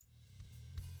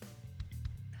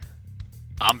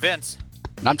I'm Vince,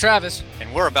 And I'm Travis.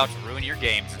 and we're about to ruin your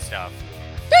games and stuff.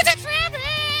 This is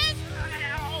Travis!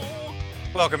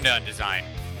 Welcome to Undesign.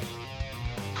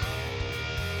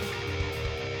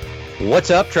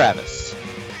 What's up, Travis?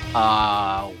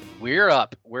 We're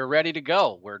up. We're ready to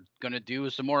go. We're going to do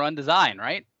some more Undesign,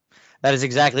 right? That is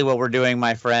exactly what we're doing,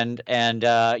 my friend. And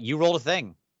you rolled a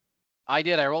thing. I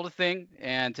did. I rolled a thing,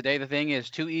 and today the thing is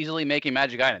too easily making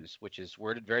magic items, which is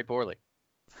worded very poorly.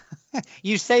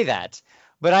 You say that,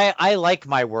 but I like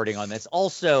my wording on this.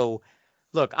 Also,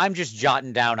 look, I'm just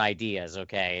jotting down ideas,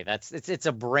 okay? It's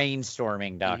a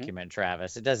brainstorming document,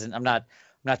 Travis. It doesn't I'm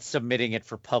not submitting it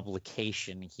for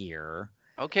publication here.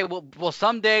 Okay, well,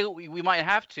 someday we might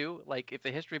have to, like, if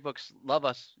the history books love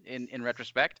us in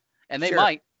retrospect, and they Sure.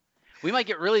 might. We might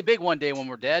get really big one day when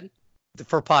we're dead.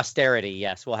 For posterity,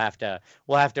 yes, we'll have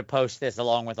to post this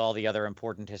along with all the other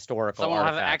important historical Someone will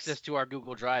have artifacts. access to our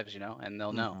Google Drives, and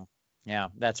they'll know. Mhm. Yeah,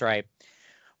 that's right.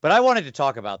 But I wanted to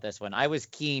talk about this one. I was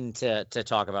keen to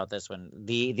talk about this one.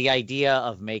 The idea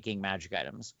of making magic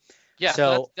items. Yeah,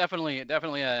 So- that's definitely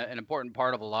an important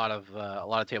part of a lot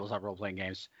of tabletop role playing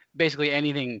games. Basically,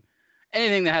 anything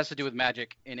that has to do with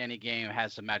magic in any game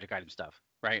has some magic item stuff,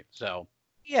 right? So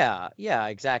Yeah,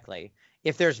 exactly.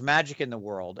 If there's magic in the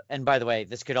world, and by the way,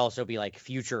 this could also be like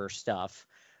future stuff.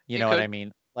 You It know what could. I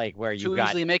mean? Like where you too got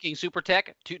easily making super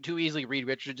tech, too easily Reed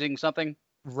Richardsing something.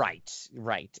 right,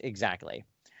 exactly.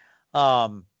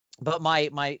 But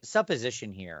my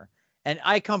supposition here, and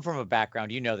I come from a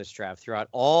background, you know this, Trav, throughout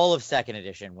all of second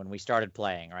edition when we started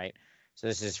playing, right? So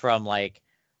this is from like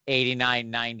 89,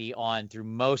 90 on through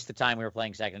most of the time we were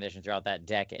playing second edition throughout that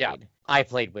decade. Yeah. I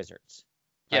played Wizards.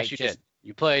 Yes, right? you Just did.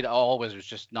 You played all wizards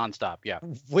just nonstop. Yeah.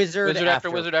 Wizard Wizard after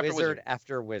after wizard after wizard wizard.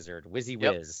 after wizard, Wizzy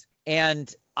Yep. Wiz.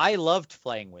 And I loved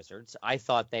playing Wizards. I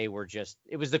thought they were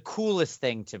it was the coolest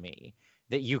thing to me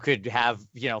that you could have,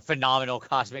 phenomenal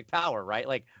cosmic power, right?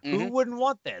 Like, who Mhm. wouldn't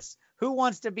want this? Who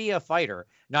wants to be a fighter?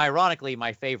 Now, ironically,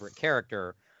 my favorite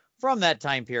character from that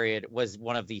time period was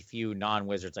one of the few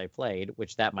non-wizards I played,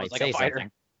 which that might like a say fighter.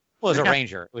 something. Well, it was a Yeah.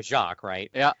 ranger. It was Jacques, right?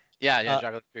 Yeah, Uh,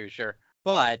 Chocolate Crew, sure.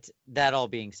 But that all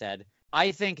being said,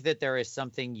 I think that there is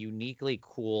something uniquely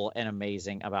cool and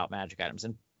amazing about magic items.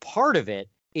 And part of it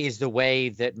is the way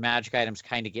that magic items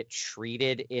kind of get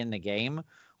treated in the game.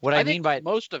 What I mean think by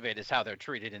most of it is how they're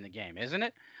treated in the game, isn't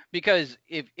it? Because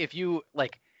if you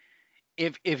like,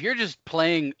 if you're just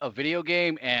playing a video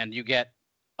game and you get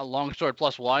a longsword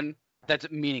 +1, that's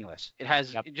meaningless. It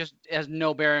has Yep. it just has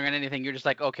no bearing on anything. You're just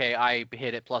like, okay, I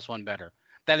hit it +1 better.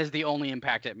 That is the only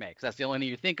impact it makes. That's the only thing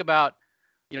you think about.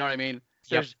 You know what I mean?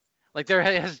 There's there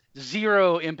has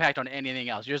zero impact on anything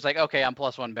else. You're just like, okay, I'm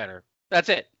 +1 better. That's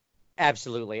it.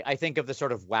 Absolutely. I think of the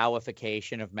sort of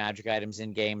wowification of magic items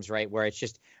in games, right? Where it's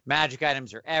just magic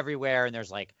items are everywhere and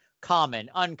there's like common,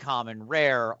 uncommon,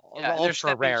 rare, Yeah, and there's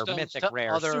ultra rare, stepping stones mythic to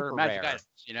rare, other super magic rare. items.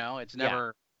 It's Yeah.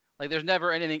 never like there's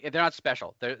never anything. They're not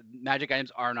special. Magic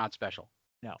items are not special.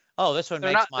 No. Oh, this one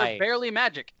They're makes not. my They're barely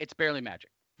magic. It's barely magic.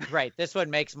 right. This one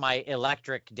makes my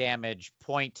electric damage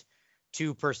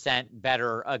 0.2%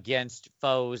 better against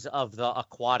foes of the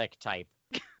aquatic type.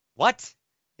 What?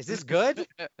 Is this good?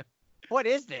 What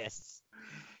is this?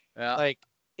 Yeah. Like,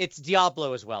 it's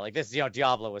Diablo as well. Like this,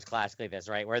 Diablo was classically this,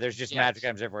 right? Where there's just Yes. magic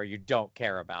items everywhere you don't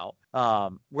care about.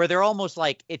 Where they're almost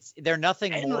like they're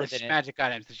nothing more Endless than magic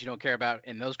items that you don't care about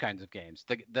in those kinds of games.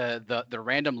 The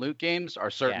random loot games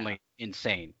are certainly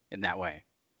insane in that way.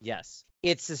 Yes.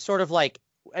 It's a sort of like,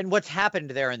 and what's happened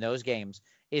there in those games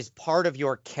is part of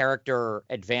your character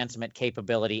advancement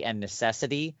capability and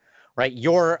necessity, right?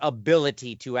 Your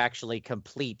ability to actually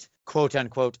complete quote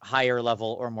unquote higher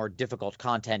level or more difficult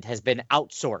content has been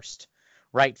outsourced,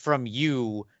 right? From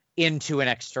you into an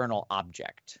external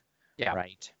object. Yeah.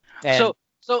 Right. And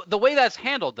So the way that's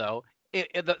handled though,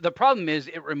 the problem is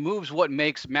it removes what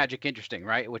makes magic interesting,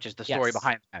 right? Which is the story Yes.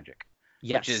 behind magic.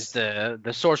 yes. Which is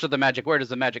the source of the magic. Where does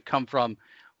the magic come from?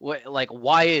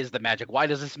 Why is the magic? Why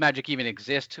does this magic even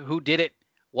exist? Who did it?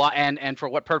 Why and for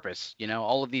what purpose?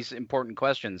 All of these important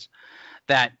questions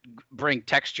that bring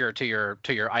texture to your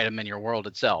item and your world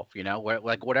itself.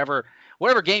 Whatever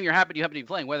game you happen to be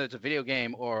playing, whether it's a video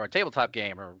game or a tabletop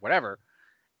game or whatever,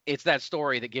 it's that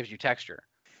story that gives you texture.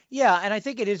 Yeah, and I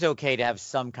think it is okay to have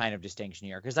some kind of distinction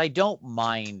here because I don't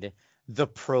mind the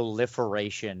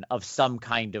proliferation of some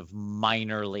kind of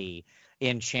minorly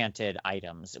enchanted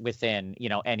items within,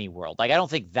 any world. Like I don't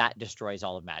think that destroys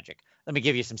all of magic. Let me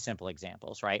give you some simple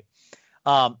examples, right?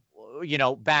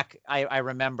 Back I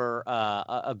remember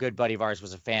a good buddy of ours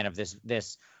was a fan of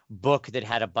this book that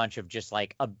had a bunch of just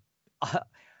like a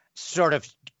sort of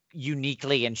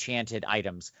uniquely enchanted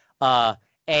items.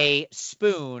 a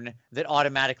spoon that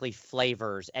automatically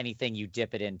flavors anything you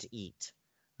dip it in to eat,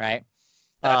 right?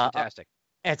 That's fantastic.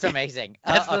 It's amazing.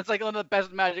 That's like one of the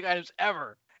best magic items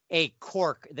ever. A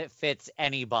cork that fits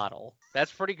any bottle.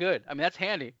 That's pretty good. I mean, that's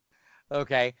handy.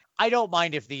 Okay. I don't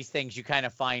mind if these things you kind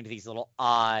of find these little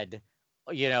odd,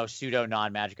 pseudo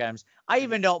non-magic items. I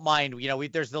even don't mind,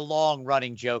 there's the long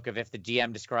running joke of if the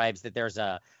GM describes that there's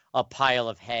a pile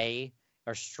of hay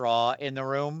or straw in the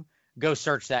room, go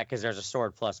search that because there's a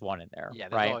sword +1 in there. Yeah,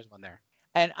 there's right? always one there.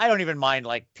 And I don't even mind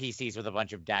like PCs with a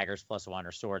bunch of daggers +1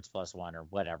 or swords +1 or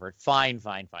whatever. Fine,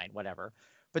 whatever.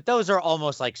 But those are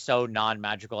almost like so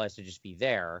non-magical as to just be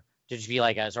there, to just be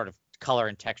like a sort of color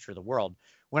and texture of the world.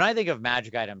 When I think of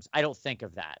magic items, I don't think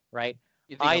of that, right?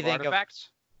 You think of artifacts?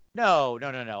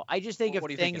 No. I just think of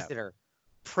things that are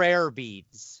prayer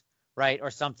beads, right?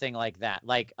 Or something like that.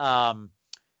 Like a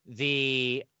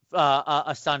sunblade,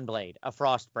 a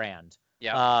frost brand.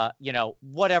 Yeah.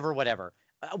 Whatever.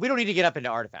 We don't need to get up into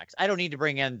artifacts. I don't need to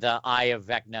bring in the Eye of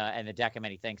Vecna and the Deck of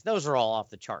Many Things. Those are all off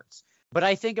the charts. But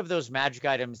I think of those magic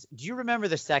items. Do you remember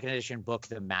the second edition book,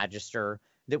 The Magister,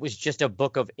 that was just a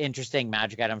book of interesting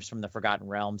magic items from the Forgotten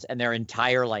Realms and their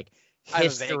entire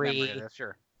history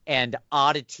and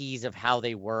oddities of how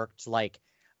they worked, like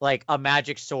a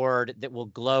magic sword that will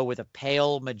glow with a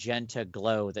pale magenta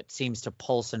glow that seems to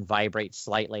pulse and vibrate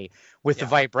slightly, with the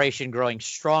vibration growing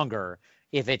stronger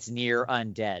if it's near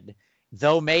undead.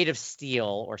 Though made of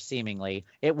steel, or seemingly,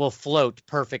 it will float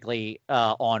perfectly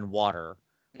on water.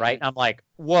 Right? Mm-hmm. I'm like,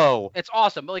 whoa. It's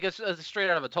awesome. Like it's straight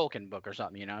out of a Tolkien book or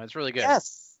something, It's really good.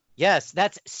 Yes,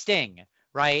 that's Sting,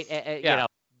 right?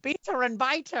 Beta and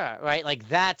Biter, right? Like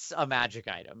that's a magic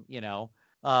item,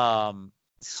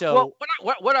 So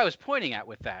what I was pointing at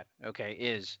with that, okay,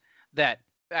 is that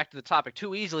back to the topic,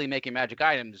 too easily making magic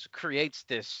items creates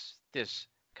this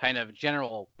kind of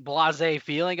general blasé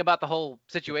feeling about the whole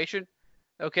situation.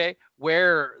 Okay,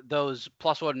 where those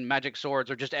 +1 magic swords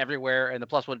are just everywhere and the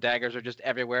 +1 daggers are just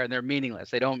everywhere and they're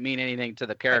meaningless. They don't mean anything to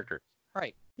the character.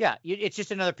 Right. Yeah. It's just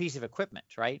another piece of equipment,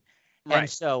 right? Right. And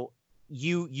so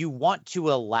you want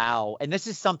to allow, and this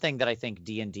is something that I think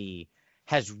D&D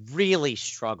has really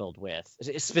struggled with,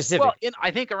 specifically. Well, I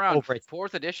think around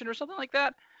 4th edition or something like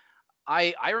that.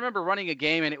 I remember running a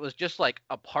game and it was just like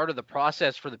a part of the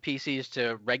process for the PCs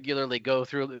to regularly go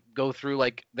through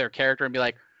like their character and be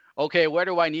like, okay, where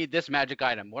do I need this magic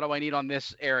item? What do I need on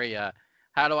this area?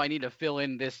 How do I need to fill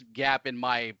in this gap in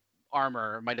my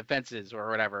armor, my defenses, or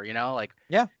whatever? Like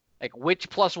which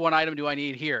 +1 item do I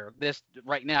need here, this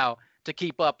right now, to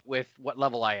keep up with what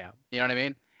level I am? You know what I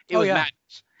mean? It was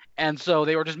madness. And so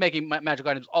they were just making magic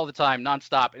items all the time,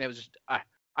 nonstop, and it was just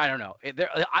I don't know.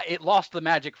 It lost the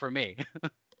magic for me.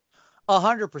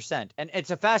 100%, and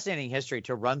it's a fascinating history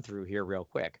to run through here real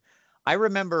quick. I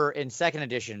remember in 2nd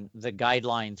edition, the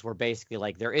guidelines were basically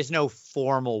like, there is no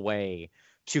formal way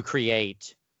to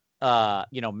create,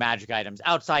 magic items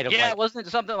outside of wasn't it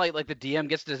something like the DM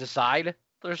gets to decide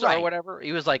or whatever?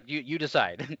 He was like, you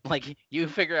decide, like you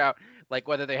figure out like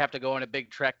whether they have to go on a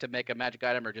big trek to make a magic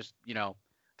item or just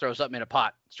throw something in a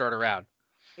pot, start around.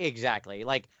 Exactly.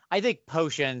 Like I think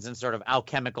potions and sort of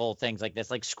alchemical things like this,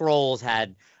 like scrolls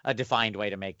had a defined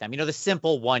way to make them. The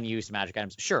simple one-use magic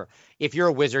items. Sure, if you're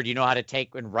a wizard, you know how to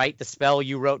take and write the spell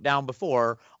you wrote down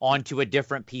before onto a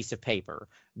different piece of paper.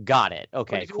 Got it.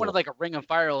 Okay, but if you wanted like a Ring of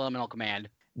Fire Elemental command,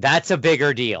 that's a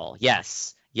bigger deal.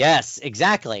 Yes,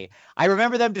 exactly. I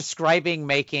remember them describing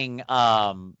making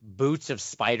boots of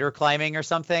spider climbing or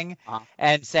something,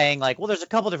 and saying like, well, there's a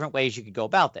couple different ways you could go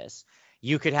about this.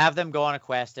 You could have them go on a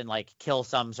quest and like kill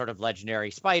some sort of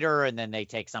legendary spider, and then they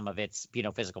take some of its,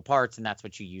 physical parts, and that's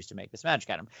what you use to make this magic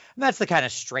item. And that's the kind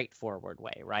of straightforward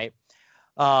way, right?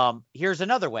 Here's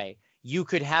another way. You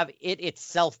could have it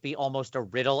itself be almost a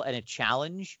riddle and a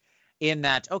challenge, in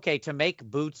that, okay, to make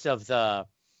boots of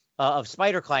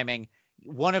spider climbing,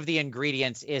 one of the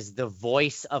ingredients is the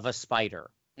voice of a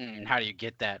spider. How do you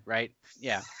get that, right?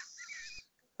 Yeah.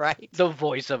 Right? The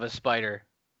voice of a spider.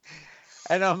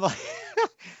 And I'm like,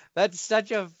 that's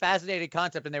such a fascinating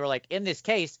concept. And they were like, in this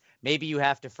case, maybe you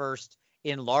have to first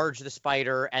enlarge the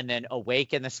spider and then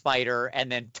awaken the spider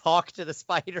and then talk to the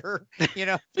spider.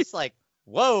 Just like,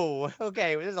 whoa,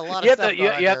 okay, there's a lot of stuff.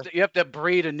 You have to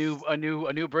breed a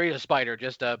new breed of spider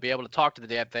just to be able to talk to the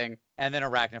damn thing. And then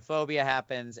arachnophobia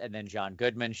happens, and then John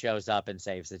Goodman shows up and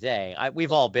saves the day.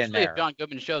 We've all been there. If John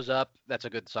Goodman shows up, that's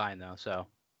a good sign, though. So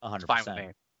 100%. It's fine with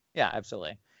me. Yeah,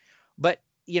 absolutely. But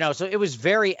so it was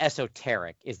very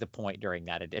esoteric is the point during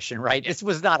that edition, right? Yeah. This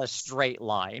was not a straight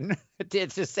line,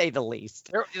 to say the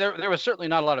least. There was certainly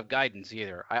not a lot of guidance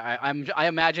either. I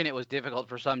imagine it was difficult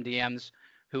for some DMs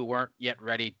who weren't yet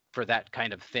ready for that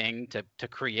kind of thing to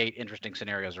create interesting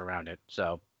scenarios around it.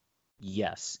 So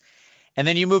Yes. And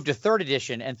then you move to third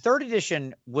edition, and third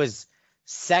edition was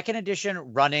second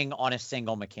edition running on a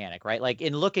single mechanic, right? Like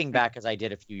in looking back, as I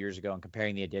did a few years ago and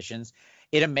comparing the editions,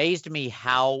 it amazed me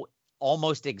how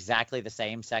almost exactly the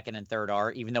same second and third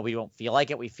are, even though we don't feel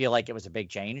like it. We feel like it was a big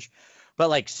change, but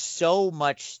like so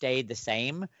much stayed the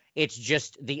same. It's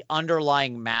just the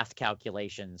underlying math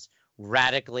calculations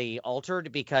radically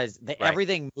altered because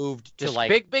everything moved to just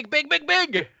like big.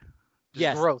 Just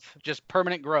Yes. growth, just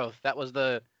permanent growth. That was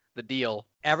the deal.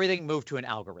 everything moved to an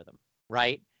algorithm,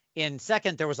 right? In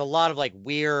second, there was a lot of like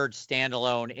weird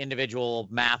standalone individual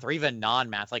math or even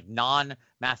non-math, like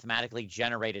non-mathematically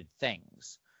generated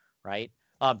things, right?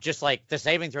 Just like the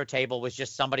saving throw table was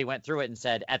just somebody went through it and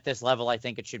said, at this level, I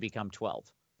think it should become 12,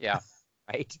 Yeah.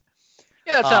 right?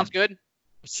 Yeah, that sounds good.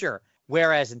 Sure.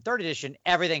 Whereas in third edition,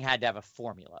 everything had to have a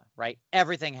formula, right?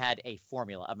 Everything had a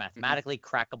formula, a mathematically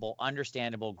crackable,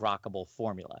 understandable, grokkable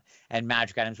formula. And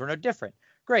magic items were no different.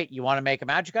 Great. You want to make a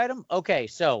magic item? Okay.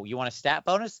 So you want a stat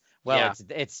bonus? Well, Yeah.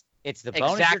 it's the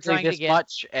bonus you're Exactly trying this to get.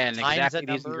 much and times exactly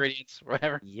a these number. ingredients,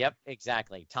 whatever. Yep,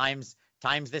 exactly. Times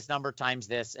this number times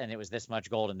this, and it was this much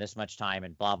gold and this much time,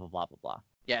 and blah blah blah blah blah.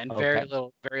 Yeah, and Okay.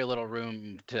 very little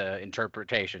room to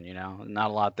interpretation. Not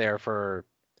a lot there for,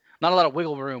 not a lot of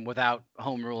wiggle room without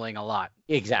home ruling a lot.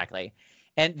 Exactly.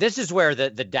 And this is where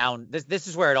this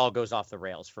is where it all goes off the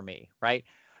rails for me, right?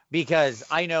 Because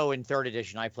I know in third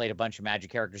edition I played a bunch of magic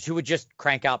characters who would just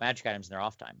crank out magic items in their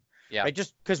off time. Yeah. Right?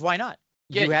 Just because why not?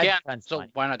 Yeah, you had can. tons of So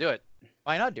money. why not do it?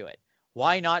 Why not do it?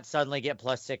 Why not suddenly get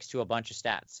 +6 to a bunch of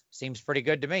stats? Seems pretty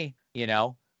good to me,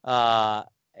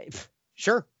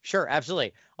 Sure,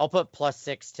 absolutely. I'll put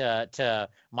 +6 to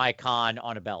my con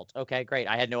on a belt. Okay, great.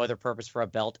 I had no other purpose for a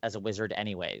belt as a wizard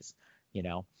anyways,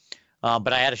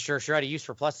 but I had a sure had a use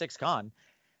for +6 con.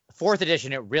 Fourth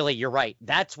edition, you're right.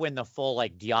 That's when the full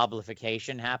like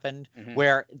diablification happened,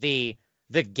 where the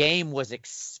game was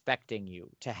expecting you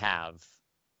to have.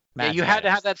 Yeah, you had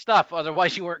to have that stuff,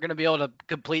 otherwise you weren't going to be able to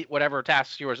complete whatever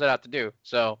tasks you were set out to do.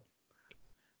 So,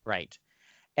 right.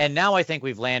 And now I think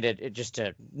we've landed, just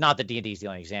to, not that D&D is the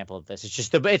only example of this. It's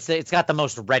just it's got the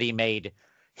most ready-made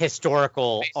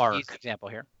historical arc example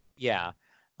here. Yeah,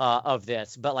 of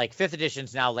this. But like fifth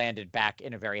edition's now landed back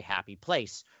in a very happy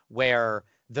place where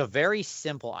the very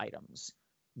simple items,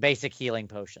 basic healing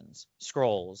potions,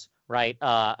 scrolls, right?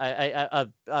 A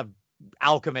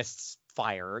alchemist's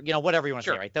fire, whatever you want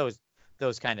to say, right?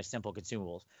 Those kind of simple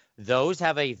consumables. Those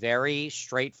have a very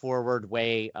straightforward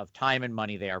way of time and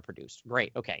money they are produced.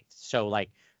 Great. Okay. So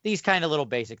like these kind of little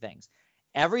basic things.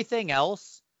 Everything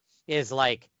else is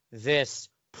like this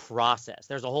process.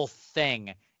 There's a whole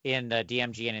thing in the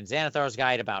DMG and in Xanathar's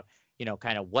guide about,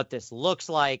 kind of what this looks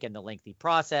like and the lengthy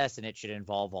process, and it should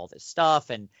involve all this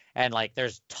stuff. And like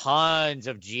there's tons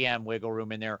of GM wiggle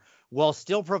room in there while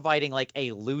still providing like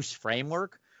a loose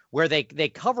framework where they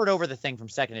covered over the thing from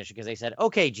second edition because they said,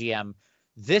 okay, GM,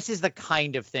 this is the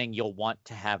kind of thing you'll want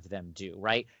to have them do,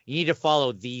 right? You need to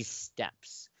follow these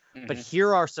steps. But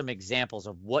here are some examples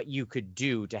of what you could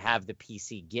do to have the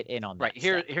PC get in on that.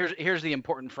 Right. Here's the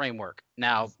important framework.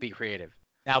 Now be creative.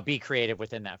 Now be creative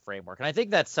within that framework. And I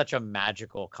think that's such a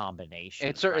magical combination.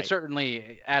 It's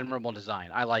certainly admirable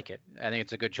design. I like it. I think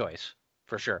it's a good choice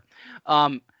for sure.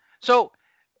 So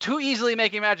too easily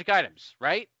making magic items,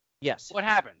 right? Yes. What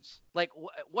happens? Like,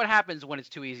 what happens when it's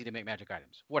too easy to make magic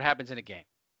items? What happens in a game?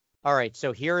 All right.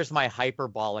 So here is my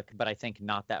hyperbolic, but I think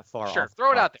not that far off. Sure.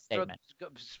 Throw it out there. Statement.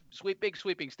 Big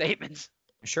sweeping statements.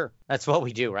 Sure. That's what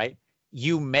we do, right?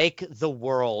 You make the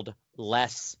world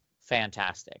less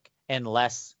fantastic and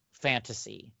less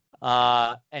fantasy.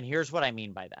 And here's what I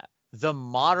mean by that. The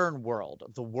modern world,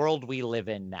 the world we live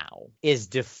in now, is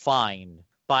defined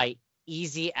by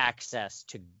easy access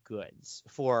to goods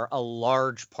for a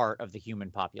large part of the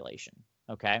human population.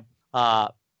 Okay.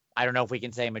 I don't know if we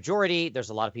can say majority. There's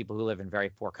a lot of people who live in very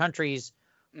poor countries.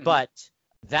 But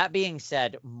that being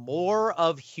said, more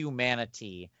of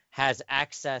humanity has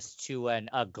access to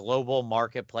a global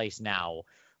marketplace now,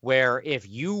 where if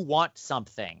you want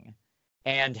something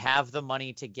and have the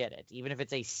money to get it, even if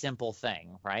it's a simple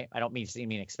thing, right? I don't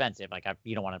mean expensive. Like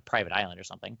you don't want a private island or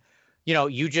something.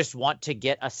 You just want to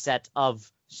get a set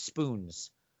of spoons.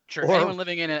 Sure. Anyone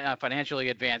living in a financially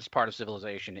advanced part of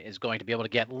civilization is going to be able to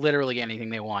get literally anything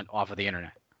they want off of the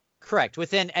internet. Correct.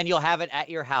 and you'll have it at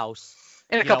your house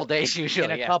in a couple days usually.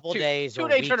 In a couple days, 2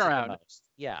 day turnaround.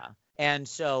 Yeah. And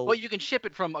so, well, you can ship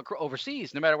it from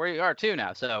overseas, no matter where you are too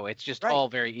now. So it's just all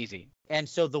very easy. And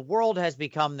so the world has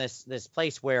become this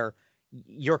place where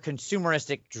your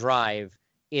consumeristic drive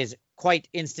is quite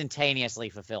instantaneously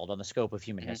fulfilled on the scope of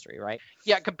human Mhm. history, right?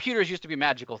 Yeah, computers used to be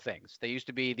magical things. They used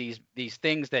to be these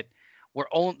things that were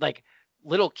owned, like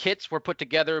little kits were put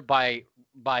together by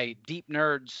deep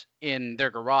nerds in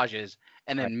their garages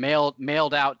and then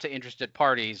mailed out to interested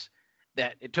parties.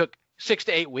 That it took 6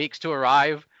 to 8 weeks to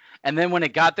arrive, and then when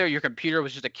it got there, your computer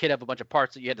was just a kit of a bunch of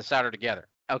parts that you had to solder together.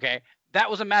 Okay, that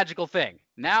was a magical thing.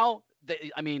 Now,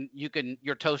 I mean,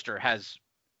 your toaster has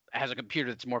a computer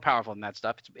that's more powerful than that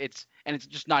stuff. It's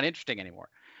just not interesting anymore.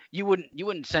 You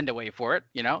wouldn't send away for it,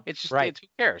 you know? It's just Right. it's who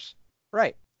cares?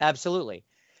 Right. Absolutely.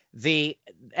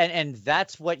 And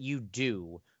that's what you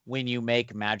do when you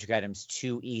make magic items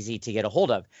too easy to get a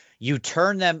hold of. You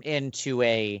turn them into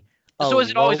a So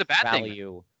is it always a bad thing?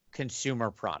 value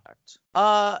consumer product.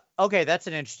 Okay, that's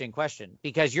an interesting question,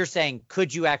 because you're saying,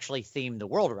 could you actually theme the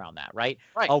world around that, right?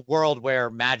 Right. A world where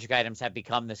magic items have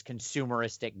become this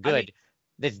consumeristic good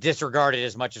that's disregarded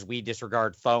as much as we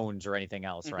disregard phones or anything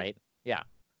else, Mhm. right? Yeah.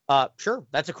 Sure,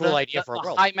 that's a cool idea for a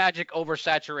world. High magic,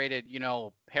 oversaturated,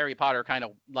 Harry Potter kind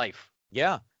of life.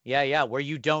 Yeah,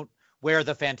 where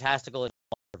the fantastical is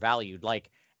valued.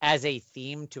 Like, as a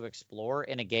theme to explore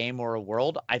in a game or a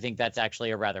world, I think that's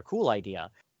actually a rather cool idea.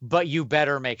 But you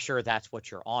better make sure that's what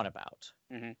you're on about.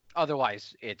 Mm-hmm.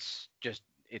 Otherwise, it's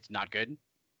not good.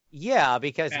 Yeah,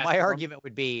 because Fast my form. argument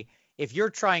would be, if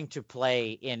you're trying to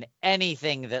play in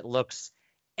anything that looks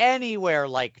anywhere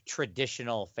like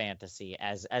traditional fantasy,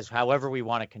 as however we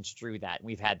want to construe that, and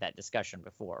we've had that discussion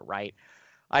before, right?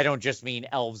 I don't just mean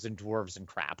elves and dwarves and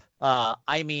crap.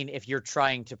 I mean, if you're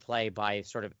trying to play by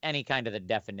sort of any kind of the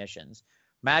definitions,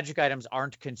 magic items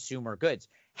aren't consumer goods.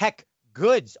 Heck,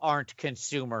 goods aren't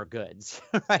consumer goods,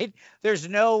 right? There's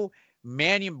no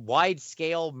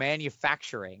wide-scale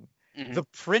manufacturing. Mhm. The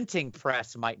printing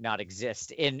press might not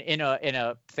exist in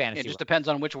a fantasy It just world. depends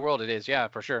on which world it is. Yeah,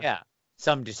 for sure. Yeah,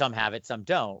 some have it, some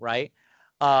don't, right?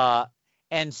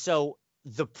 And so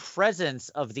the presence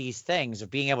of these things, of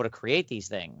being able to create these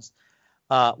things,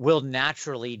 will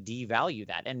naturally devalue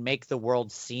that and make the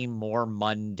world seem more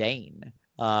mundane.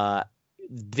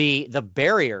 The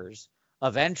barriers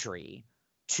of entry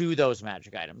to those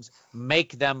magic items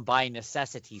make them by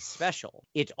necessity special.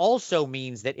 It also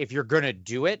means that if you're going to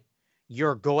do it,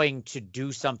 you're going to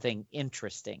do something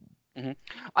interesting.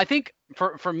 I think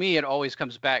for me, it always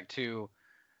comes back to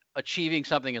achieving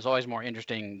something is always more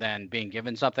interesting than being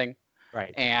given something.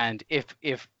 Right. And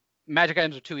if magic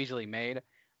items are too easily made,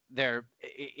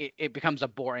 it becomes a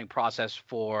boring process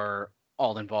for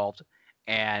all involved.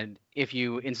 And if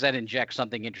you instead inject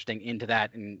something interesting into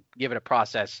that and give it a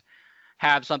process,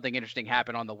 have something interesting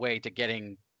happen on the way to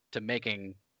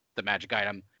making the magic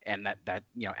item, and that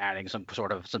adding some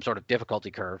sort of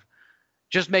difficulty curve,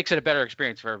 just makes it a better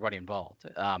experience for everybody involved.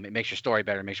 It makes your story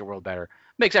better, makes your world better,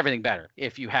 makes everything better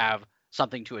if you have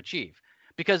something to achieve.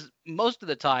 Because most of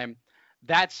the time,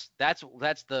 that's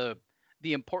the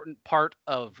important part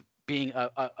of being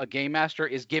a game master,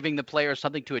 is giving the player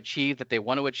something to achieve that they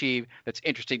want to achieve, that's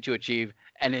interesting to achieve,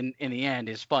 and in the end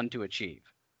is fun to achieve,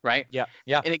 right? Yeah.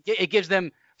 Yeah. And it gives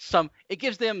them some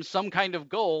kind of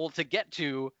goal to get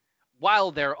to,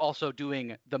 while they're also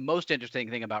doing the most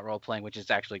interesting thing about role playing, which is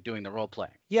actually doing the role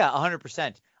playing. Yeah,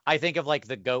 100%. I think of like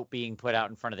the goat being put out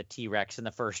in front of the T-Rex in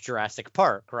the first Jurassic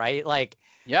Park, right? Like,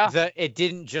 Yeah. it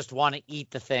didn't just want to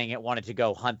eat the thing, it wanted to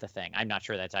go hunt the thing. I'm not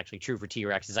sure that's actually true for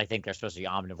T-Rexes. I think they're supposed to be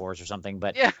omnivores or something,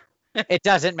 but Yeah. it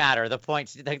doesn't matter.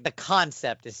 The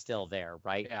concept is still there,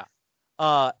 right? Yeah.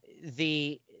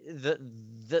 The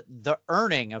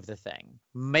earning of the thing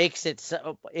makes it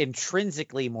so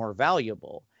intrinsically more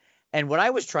valuable. And what I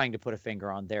was trying to put a finger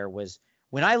on there was,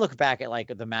 when I look back at like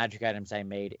the magic items I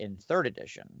made in 3rd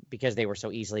edition, because they were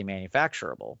so easily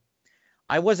manufacturable,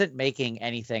 I wasn't making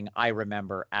anything I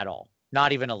remember at all.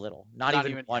 Not even a little. Not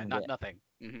even one bit. Nothing.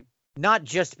 Mm-hmm. Not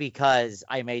just because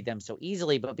I made them so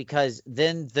easily, but because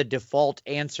then the default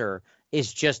answer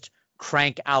is just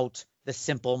crank out the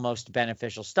simple, most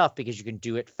beneficial stuff, because you can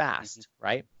do it fast,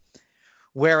 right?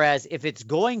 Whereas if it's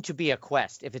going to be a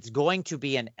quest, if it's going to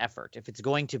be an effort, if it's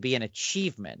going to be an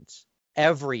achievement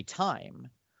every time,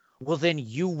 well, then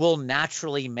you will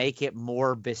naturally make it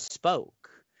more bespoke.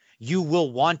 You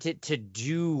will want it to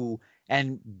do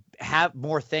and have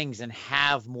more things and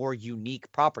have more unique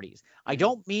properties. I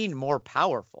don't mean more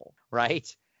powerful,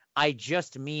 right? I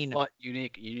just mean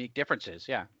unique differences.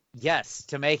 Yeah. Yes,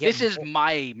 to make it. This is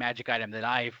my magic item that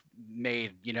I've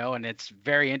made, and it's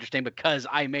very interesting because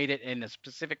I made it in a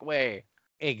specific way.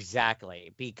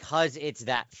 Exactly, because it's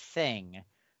that thing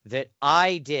that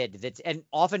I did and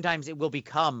oftentimes it will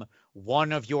become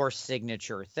one of your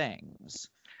signature things.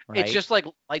 Right? It's just like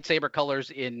lightsaber colors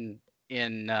in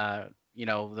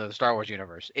the Star Wars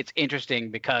universe. It's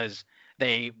interesting because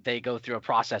they go through a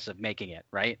process of making it,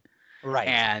 right?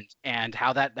 Right. And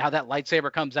how that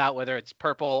lightsaber comes out, whether it's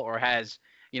purple or has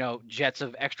jets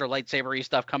of extra lightsabery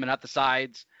stuff coming out the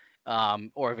sides,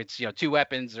 or if it's two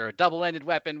weapons or a double-ended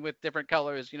weapon with different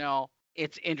colors.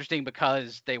 It's interesting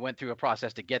because they went through a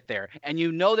process to get there, and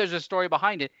there's a story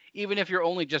behind it, even if you're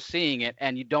only just seeing it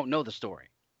and you don't know the story.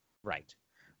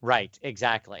 Right,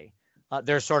 exactly.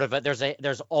 There's sort of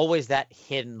there's always that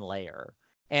hidden layer.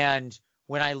 And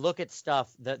when I look at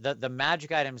stuff, the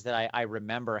magic items that I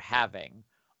remember having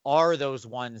are those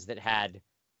ones that had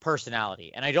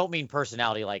personality. And I don't mean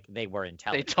personality like they were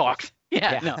intelligent. They talked.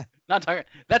 Yeah, no, not talking.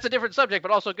 That's a different subject,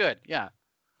 but also good. Yeah.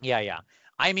 Yeah.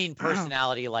 I mean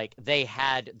personality like they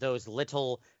had those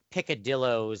little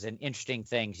picadillos and interesting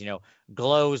things,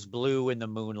 glows blue in the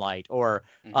moonlight, or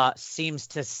seems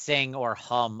to sing or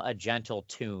hum a gentle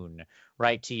tune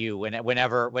right to you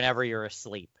whenever you're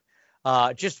asleep.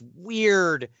 Just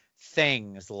weird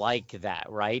things like that,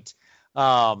 right?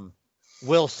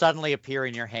 Will suddenly appear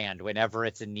in your hand whenever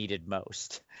it's needed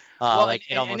most. Well, like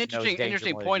an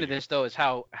interesting point of this though is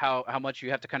how much you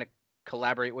have to kind of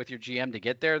collaborate with your GM to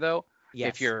get there though.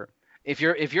 Yes. If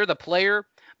you're the player,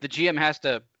 the GM has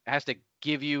to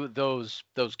give you those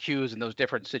cues and those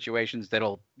different situations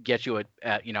that'll get you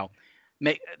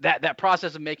make that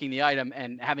process of making the item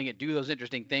and having it do those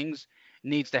interesting things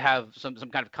needs to have some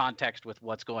kind of context with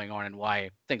what's going on and why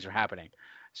things are happening.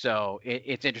 So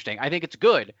it's interesting. I think it's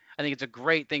good. I think it's a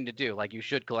great thing to do. Like, you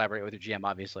should collaborate with your GM,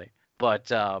 obviously.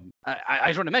 But I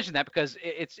just want to mention that because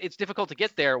it's difficult to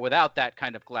get there without that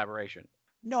kind of collaboration.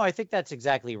 No, I think that's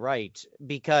exactly right,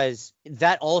 because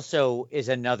that also is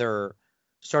another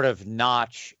sort of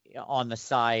notch on the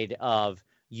side of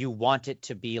you want it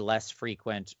to be less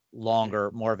frequent, longer,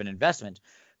 more of an investment,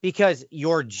 because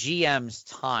your GM's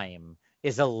time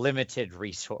is a limited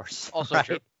resource. Also right?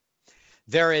 true.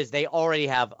 They already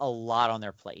have a lot on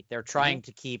their plate. They're trying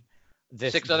to keep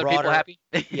this 6 other people happy.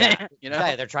 Yeah,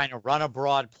 they're trying to run a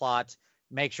broad plot,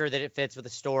 make sure that it fits with the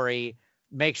story,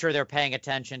 make sure they're paying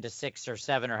attention to 6 or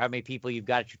 7 or how many people you've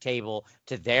got at your table,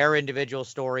 to their individual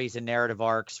stories and narrative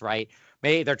arcs, right?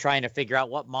 Maybe they're trying to figure out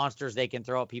what monsters they can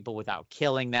throw at people without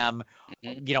killing them.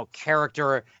 Adding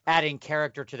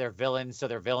character to their villains so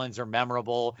their villains are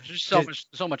memorable. There's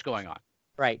so much going on.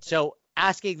 Right. So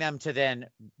asking them to then,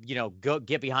 go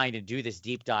get behind and do this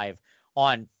deep dive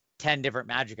on 10 different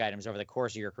magic items over the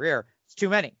course of your career, it's too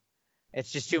many.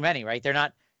 It's just too many, right? They're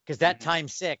not, because that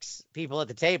times 6 people at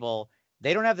the table,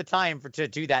 they don't have the time to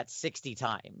do that 60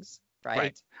 times,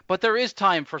 right? But there is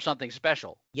time for something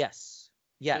special. Yes,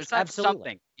 there's time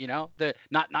absolutely. For something,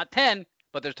 not 10,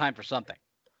 but there's time for something.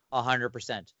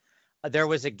 100%. There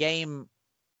was a game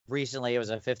recently. It was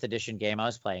a 5th edition game I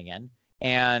was playing in,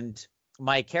 and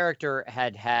my character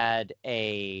had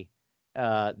a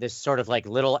this sort of like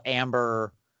little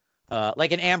amber,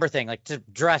 like an amber thing, like to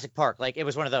Jurassic Park. Like, it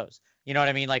was one of those. You know what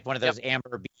I mean? Like one of those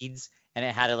amber beads, and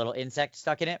it had a little insect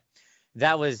stuck in it.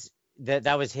 That was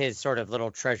his sort of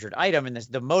little treasured item, and his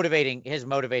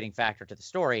motivating factor to the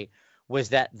story was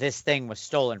that this thing was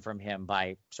stolen from him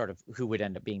by sort of who would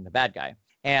end up being the bad guy,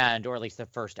 or at least the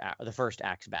first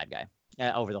act's bad guy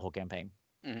over the whole campaign.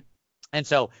 Mm-hmm. And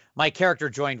so my character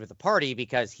joined with the party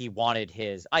because he wanted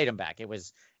his item back. And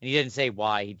he didn't say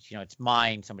why. It's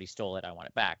mine. Somebody stole it. I want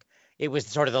it back. It was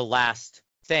sort of the last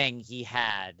thing he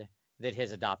had that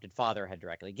his adopted father had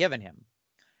directly given him.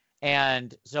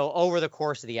 And so over the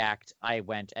course of the act, I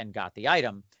went and got the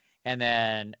item. And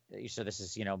then, so this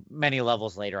is, many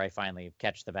levels later, I finally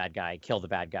catch the bad guy, kill the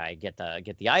bad guy, get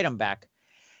the item back.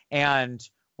 And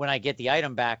when I get the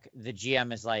item back, the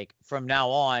GM is like, from now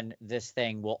on, this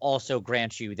thing will also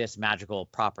grant you this magical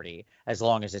property as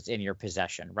long as it's in your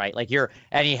possession, right?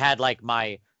 And he had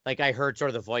I heard sort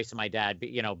of the voice of my dad,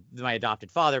 my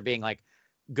adopted father being like,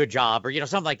 good job, or,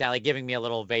 something like that, like giving me a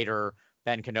little Vader,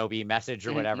 Ben Kenobi message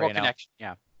or whatever. More connection,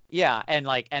 yeah. Yeah, and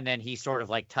then he sort of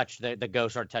like touched the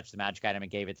ghost, sort of touched the magic item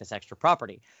and gave it this extra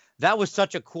property. That was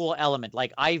such a cool element.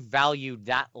 Like, I valued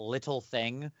that little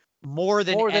thing more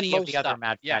than any of the other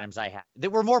magic items I had that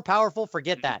were more powerful.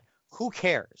 Forget that. Who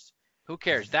cares? Who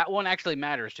cares? That one actually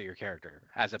matters to your character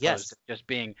as opposed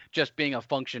to just being a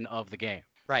function of the game.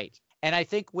 Right. And I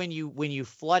think when you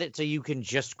flood it so you can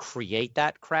just create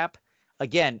that crap,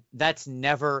 again, that's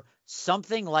never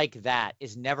something like that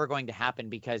is never going to happen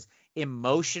because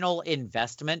emotional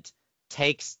investment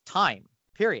takes time,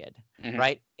 period. Mm-hmm.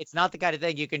 Right. It's not the kind of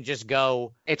thing you can just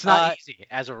go. It's not easy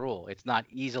as a rule. It's not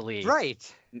easily right.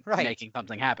 making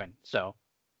something happen. So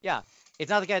Yeah. It's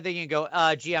not the kind of thing you can go,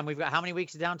 GM, we've got how many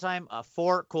weeks of downtime?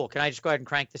 4. Cool. Can I just go ahead and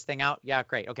crank this thing out? Yeah,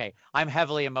 great. Okay. I'm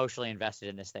heavily emotionally invested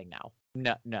in this thing now.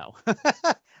 No.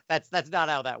 That's not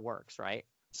how that works, right?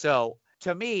 So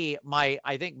to me,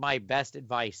 I think my best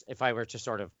advice, if I were to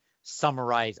sort of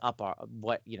summarize up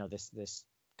this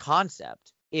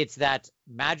concept, it's that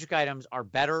magic items are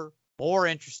better, more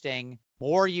interesting,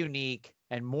 more unique,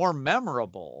 and more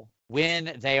memorable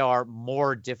when they are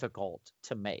more difficult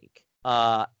to make.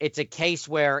 It's a case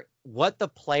where what the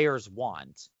players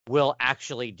want will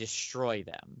actually destroy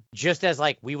them. Just as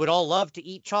like we would all love to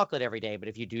eat chocolate every day, but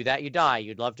if you do that, you die.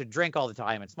 You'd love to drink all the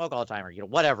time and smoke all the time, or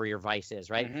whatever your vice is,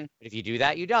 right? Mhm. But if you do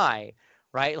that, you die,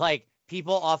 right? Like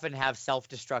people often have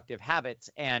self-destructive habits,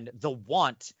 and the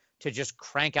want to just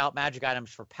crank out magic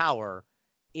items for power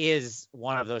is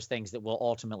one of those things that will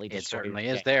ultimately It destroy certainly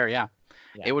your is game. there, yeah.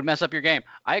 It would mess up your game.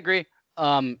 I agree.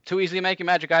 Too easily making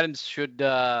magic items should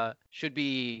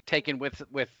be taken with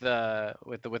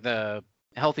a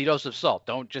healthy dose of salt.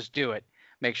 Don't just do it.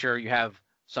 Make sure you have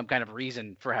some kind of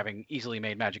reason for having easily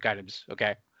made magic items.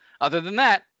 Okay. Other than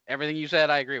that, everything you said,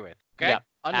 I agree with. Okay. Yeah,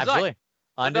 absolutely.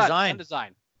 Undesigned.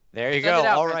 Undesigned. There you Send go. it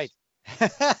out, All Vince. right.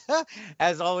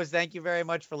 As always, thank you very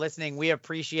much for listening. We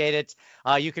appreciate it.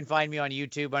 You can find me on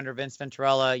YouTube under Vince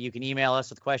Venturella. You can email us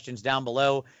with questions down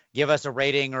below. Give us a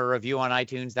rating or a review on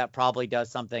iTunes. That probably does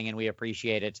something, and we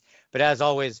appreciate it. But as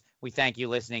always, we thank you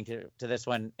listening to this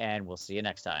one, and we'll see you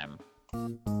next time.